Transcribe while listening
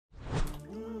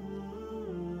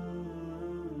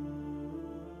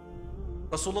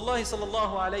Rasulullah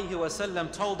sallallahu alayhi wa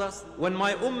sallam told us, when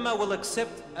my ummah will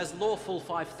accept as lawful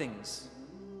 5 things,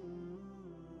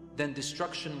 then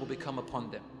destruction will become upon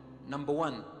them. Number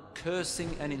 1,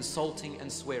 cursing and insulting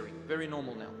and swearing. Very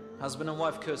normal now. Husband and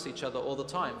wife curse each other all the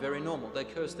time. Very normal. They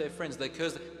curse their friends. They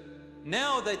curse.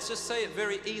 Now they just say it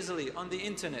very easily on the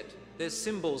internet. There's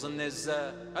symbols and there's,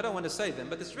 I don't want to say them,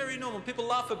 but it's very normal. People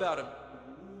laugh about them.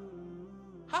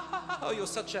 Ha ha ha, oh, you're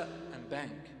such a, and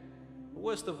bang. The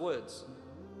worst of words.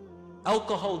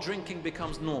 Alcohol drinking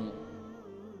becomes normal.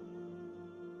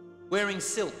 Wearing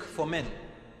silk for men.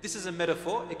 This is a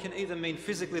metaphor. It can either mean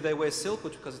physically they wear silk,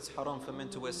 which because it's haram for men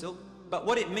to wear silk. But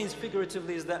what it means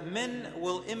figuratively is that men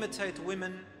will imitate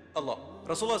women a lot.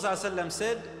 Rasulullah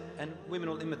said, and women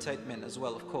will imitate men as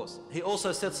well, of course. He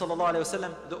also said, sallallahu alayhi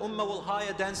wasallam, the ummah will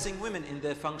hire dancing women in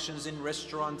their functions, in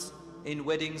restaurants, in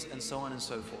weddings, and so on and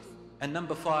so forth. And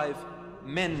number 5,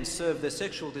 men serve their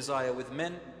sexual desire with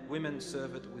men, women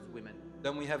serve it with women.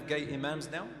 Don't we have gay imams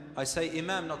now? I say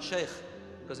imam, not sheikh,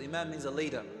 because imam means a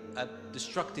leader, a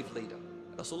destructive leader.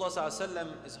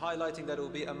 Rasulullah is highlighting that it will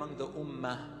be among the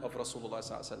ummah of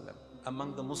Rasulullah,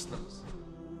 among the Muslims.